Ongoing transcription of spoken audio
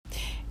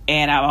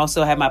And I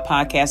also have my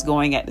podcast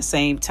going at the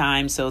same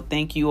time. So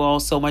thank you all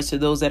so much to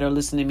those that are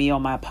listening to me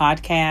on my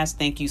podcast.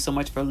 Thank you so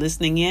much for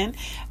listening in.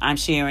 I'm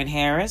Sharon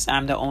Harris.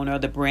 I'm the owner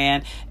of the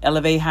brand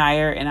Elevate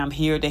Higher, and I'm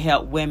here to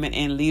help women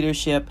in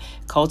leadership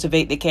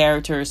cultivate the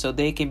character so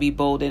they can be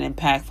bold and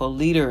impactful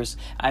leaders.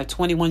 I have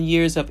 21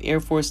 years of Air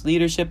Force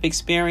leadership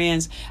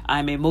experience.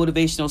 I'm a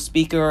motivational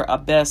speaker, a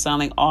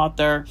best-selling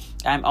author.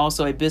 I'm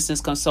also a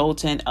business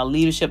consultant, a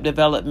leadership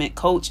development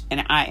coach,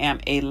 and I am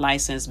a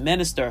licensed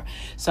minister.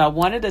 So I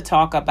wanted to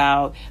talk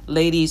about,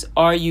 ladies,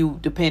 are you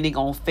depending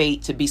on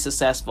fate to be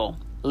successful?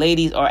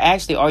 Ladies, or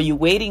actually, are you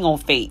waiting on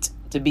fate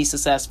to be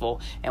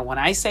successful? And when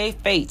I say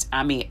fate,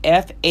 I mean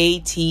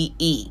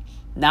F-A-T-E,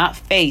 not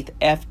faith,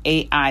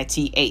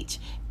 F-A-I-T-H.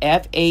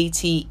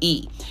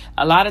 F-A-T-E.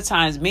 A lot of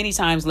times, many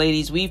times,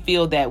 ladies, we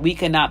feel that we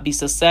cannot be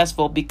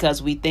successful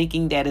because we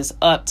thinking that it's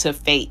up to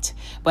fate.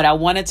 But I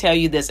want to tell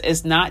you this,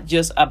 it's not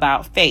just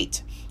about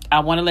fate. I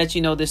want to let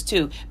you know this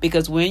too,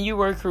 because when you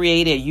were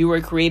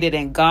created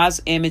in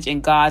God's image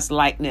and God's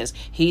likeness.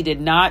 He did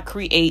not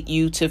create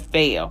you to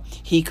fail.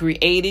 He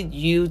created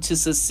you to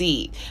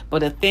succeed.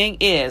 But the thing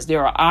is,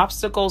 there are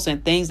obstacles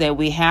and things that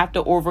we have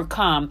to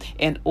overcome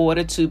in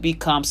order to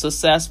become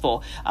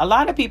successful. A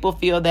lot of people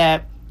feel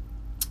that,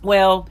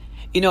 well,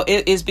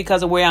 it's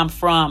because of where I'm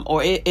from,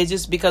 or it's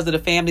just because of the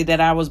family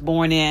that I was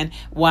born in,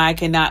 why I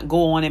cannot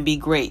go on and be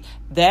great.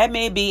 That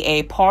may be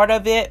a part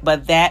of it,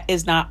 but that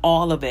is not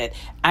all of it.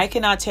 I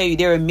cannot tell you,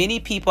 there are many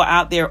people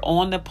out there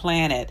on the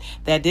planet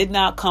that did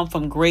not come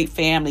from great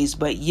families,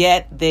 but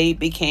yet they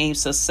became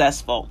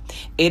successful.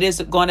 It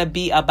is going to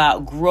be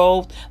about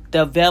growth,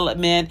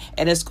 development,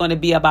 and it's going to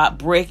be about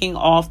breaking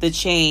off the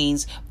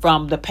chains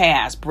from the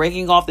past,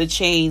 breaking off the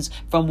chains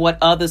from what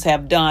others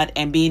have done,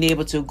 and being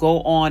able to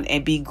go on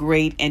and be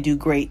great and do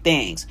great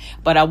things.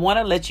 But I want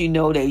to let you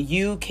know that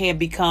you can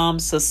become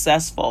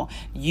successful.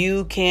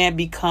 You can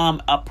become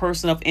a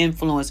person of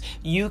influence.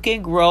 You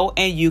can grow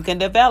and you can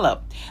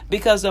develop,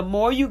 because the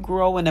more you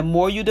grow and the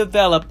more you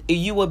develop,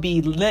 you will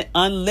be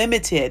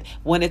unlimited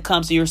when it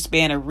comes to your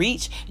span of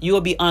reach. You will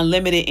be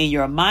unlimited in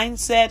your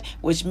mindset,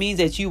 which means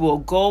that you will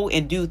go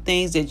and do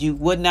things that you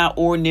would not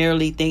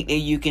ordinarily think that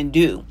you can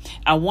do.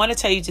 I want to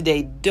tell you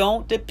today,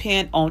 don't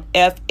depend on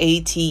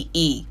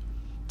FATE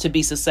to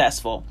be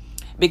successful.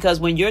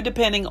 Because when you're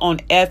depending on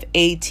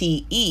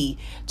FATE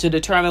to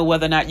determine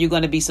whether or not you're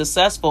going to be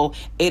successful,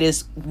 it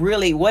is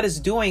really, what it's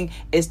doing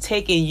is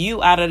taking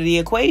you out of the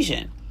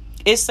equation.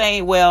 It's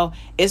saying, well,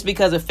 it's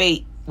because of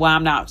fate why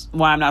I'm not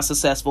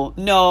successful.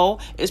 No,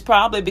 it's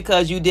probably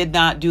because you did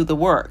not do the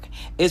work.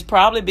 It's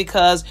probably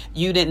because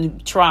you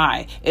didn't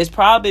try. It's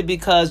probably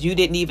because you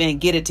didn't even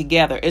get it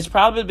together. It's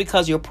probably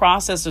because your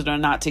processes are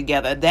not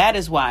together. That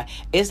is why.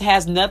 It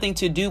has nothing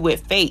to do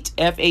with fate,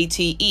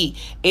 F-A-T-E.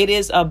 It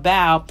is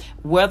about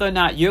whether or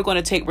not you're going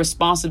to take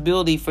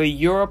responsibility for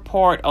your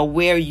part of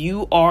where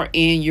you are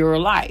in your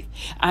life.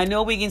 I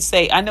know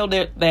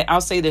that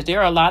I'll say that there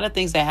are a lot of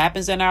things that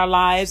happens in our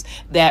lives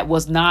that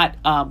was not,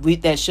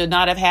 that should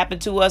not have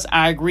happened to us.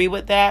 I agree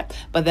with that,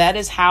 but that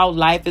is how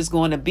life is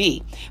going to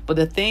be. But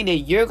the thing that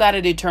you're got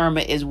to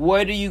determine is,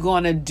 what are you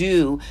going to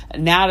do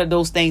now that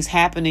those things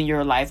happen in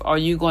your life? Are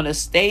you going to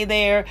stay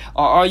there,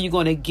 or are you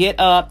going to get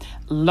up,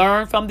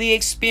 learn from the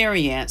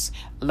experience,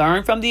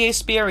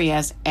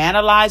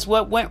 analyze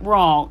what went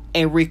wrong,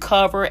 and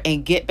recover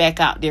and get back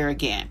out there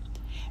again?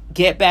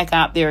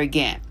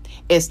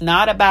 It's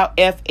not about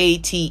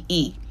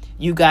FATE.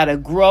 You got to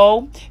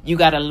grow. You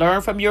got to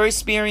learn from your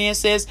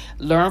experiences,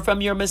 learn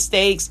from your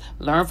mistakes,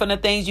 learn from the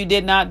things you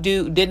did not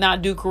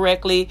do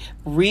correctly,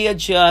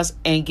 readjust,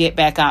 and get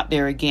back out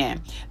there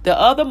again. The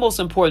other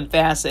most important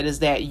facet is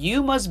that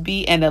you must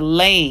be in a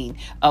lane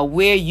of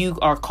where you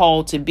are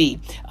called to be.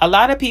 A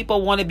lot of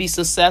people want to be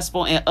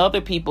successful in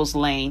other people's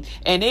lane,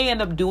 and they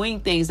end up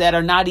doing things that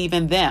are not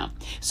even them.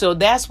 So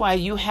that's why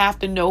you have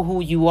to know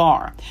who you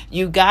are.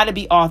 You got to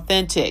be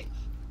authentic.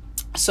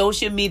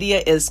 Social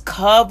media is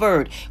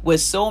covered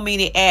with so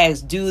many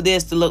ads. Do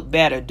this to look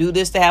better. Do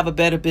this to have a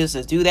better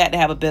business. Do that to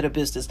have a better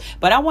business.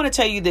 But I want to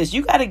tell you this.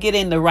 You got to get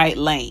in the right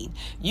lane.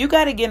 You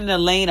got to get in the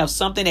lane of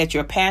something that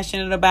you're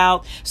passionate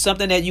about,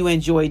 something that you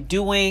enjoy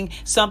doing,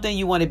 something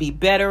you want to be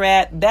better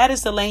at. That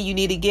is the lane you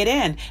need to get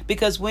in,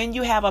 because when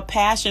you have a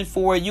passion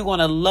for it, you're going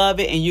to love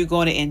it and you're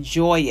going to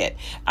enjoy it.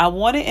 I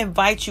want to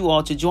invite you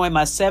all to join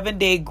my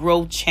 7-day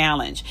growth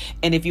challenge.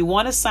 And if you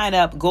want to sign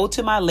up, go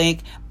to my link,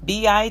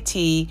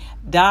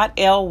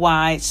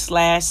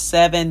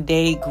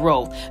 bit.ly/7-day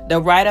growth.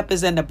 The write-up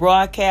is in the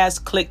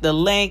broadcast. Click the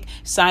link,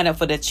 sign up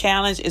for the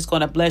challenge. It's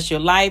going to bless your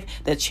life.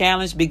 The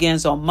challenge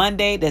begins on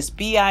Monday. That's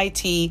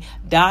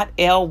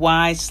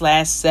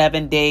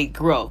bit.ly/7-day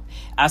growth.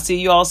 I'll see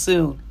you all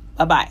soon.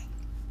 Bye-bye.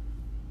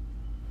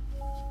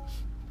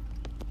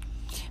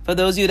 For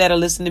those of you that are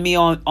listening to me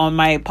on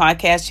my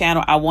podcast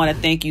channel, I want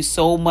to thank you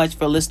so much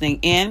for listening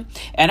in.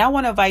 And I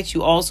want to invite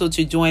you also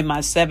to join my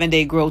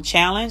 7-Day Growth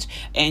Challenge.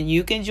 And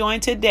you can join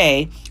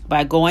today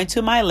by going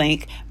to my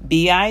link,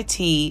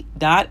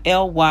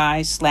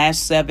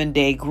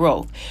 bit.ly/7day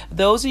growth.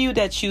 Those of you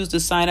that choose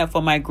to sign up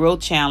for my growth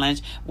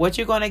challenge, what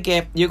you're going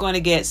to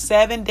get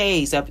 7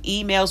 days of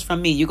emails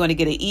from me. You're going to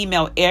get an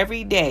email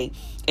every day.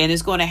 And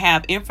it's going to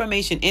have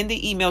information in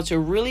the email to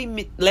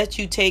really let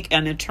you take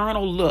an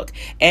internal look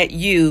at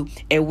you,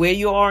 at where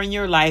you are in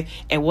your life,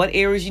 and what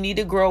areas you need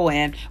to grow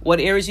in, what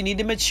areas you need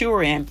to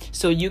mature in,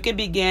 so you can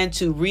begin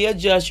to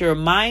readjust your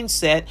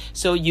mindset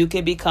so you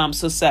can become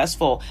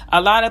successful. A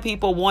lot of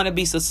people want to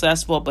be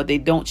successful, but they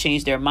don't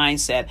change their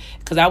mindset.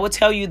 Because I will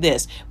tell you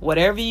this,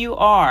 whatever you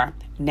are,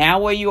 now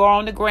where you are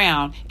on the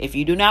ground, if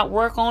you do not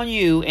work on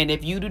you, and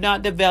if you do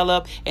not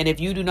develop, and if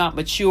you do not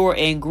mature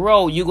and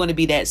grow, you're going to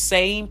be that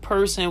same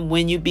person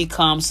when you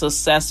become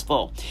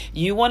successful.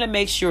 You want to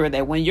make sure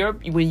that when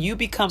you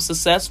become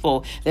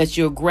successful, that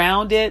you're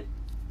grounded,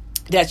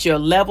 that you're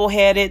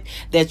level-headed,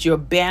 that you're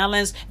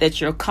balanced, that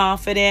you're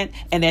confident,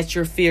 and that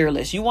you're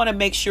fearless. You want to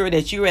make sure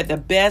that you're at the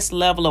best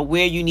level of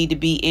where you need to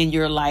be in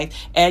your life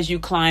as you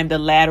climb the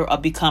ladder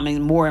of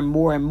becoming more and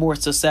more and more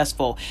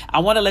successful. I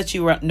want to let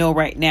you know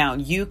right now,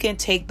 you can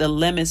take the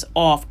limits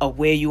off of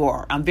where you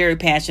are. I'm very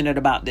passionate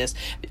about this.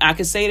 I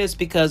can say this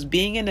because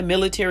being in the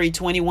military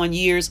 21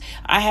 years,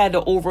 I had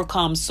to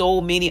overcome so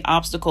many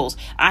obstacles.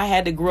 I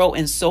had to grow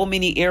in so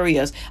many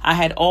areas. I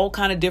had all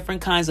kind of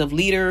different kinds of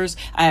leaders.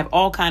 I have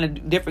all kind of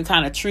different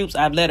kind of troops.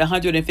 I've led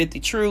 150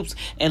 troops,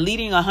 and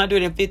leading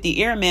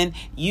 150 airmen,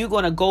 you're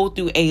going to go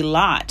through a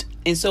lot.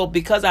 And so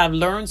because I've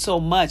learned so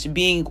much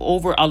being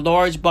over a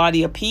large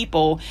body of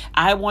people,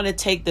 I want to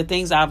take the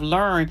things I've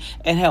learned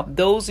and help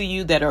those of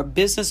you that are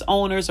business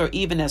owners or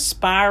even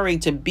aspiring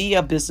to be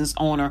a business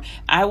owner.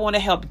 I want to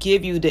help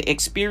give you the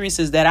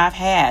experiences that I've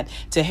had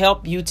to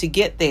help you to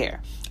get there.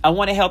 I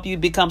want to help you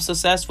become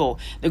successful.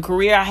 The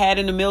career I had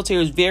in the military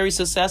was very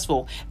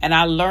successful, and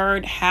I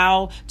learned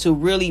how to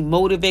really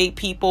motivate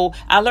people.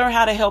 I learned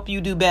how to help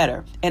you do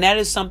better, and that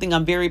is something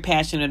I'm very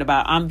passionate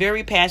about. I'm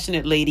very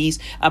passionate, ladies,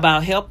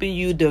 about helping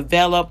you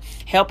develop,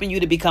 helping you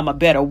to become a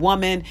better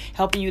woman,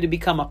 helping you to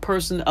become a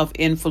person of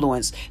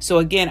influence. So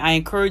again, I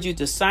encourage you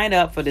to sign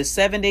up for the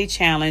 7-day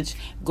challenge.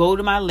 Go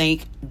to my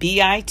link,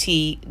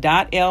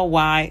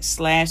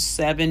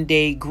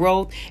 bit.ly/7day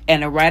growth,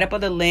 and the write-up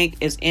of the link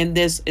is in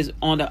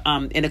the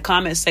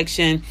comment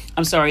section.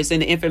 It's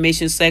in the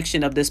information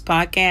section of this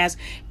podcast.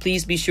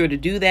 Please be sure to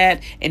do that.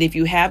 And if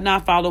you have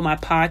not followed my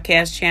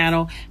podcast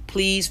channel,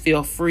 please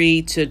feel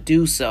free to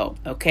do so.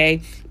 Okay.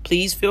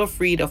 Please feel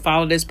free to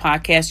follow this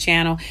podcast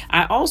channel.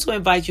 I also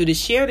invite you to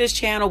share this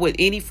channel with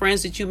any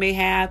friends that you may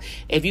have.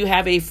 If you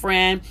have a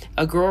friend,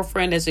 a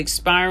girlfriend that's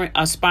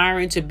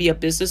aspiring to be a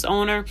business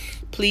owner,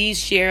 please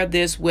share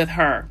this with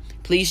her.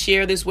 Please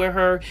share this with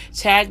her,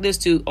 tag this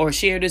to, or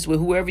share this with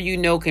whoever you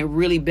know can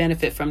really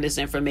benefit from this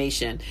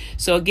information.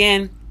 So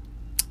again,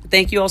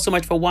 thank you all so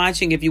much for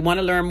watching. If you want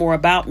to learn more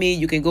about me,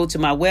 you can go to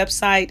my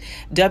website,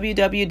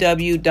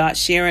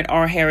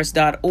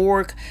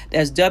 www.sharonrharris.org.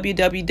 That's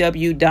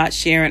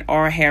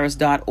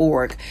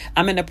www.sharonrharris.org.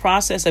 I'm in the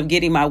process of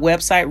getting my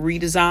website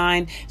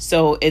redesigned.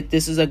 So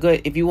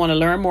if you want to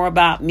learn more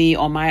about me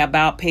on my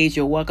About page,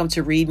 you're welcome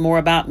to read more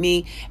about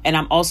me. And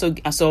I want you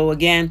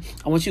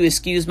to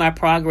excuse my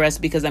progress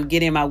because I'm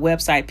getting my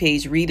website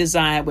page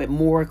redesigned with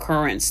more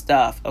current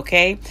stuff.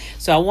 Okay.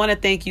 So I want to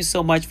thank you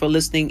so much for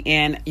listening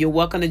in. You're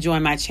welcome to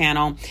join my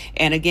channel.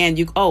 And again,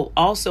 you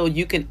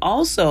can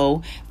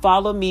also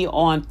follow me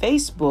on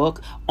Facebook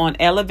on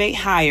Elevate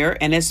Higher,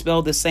 and it's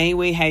spelled the same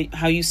way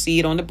how you see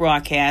it on the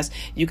broadcast.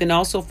 You can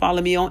also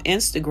follow me on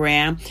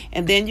Instagram,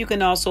 and then you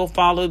can also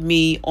follow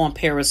me on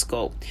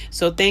Periscope.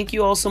 So thank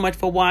you all so much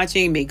for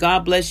watching. May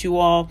God bless you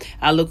all.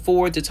 I look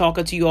forward to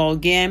talking to you all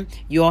again.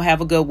 You all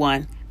have a good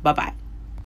one. Bye-bye.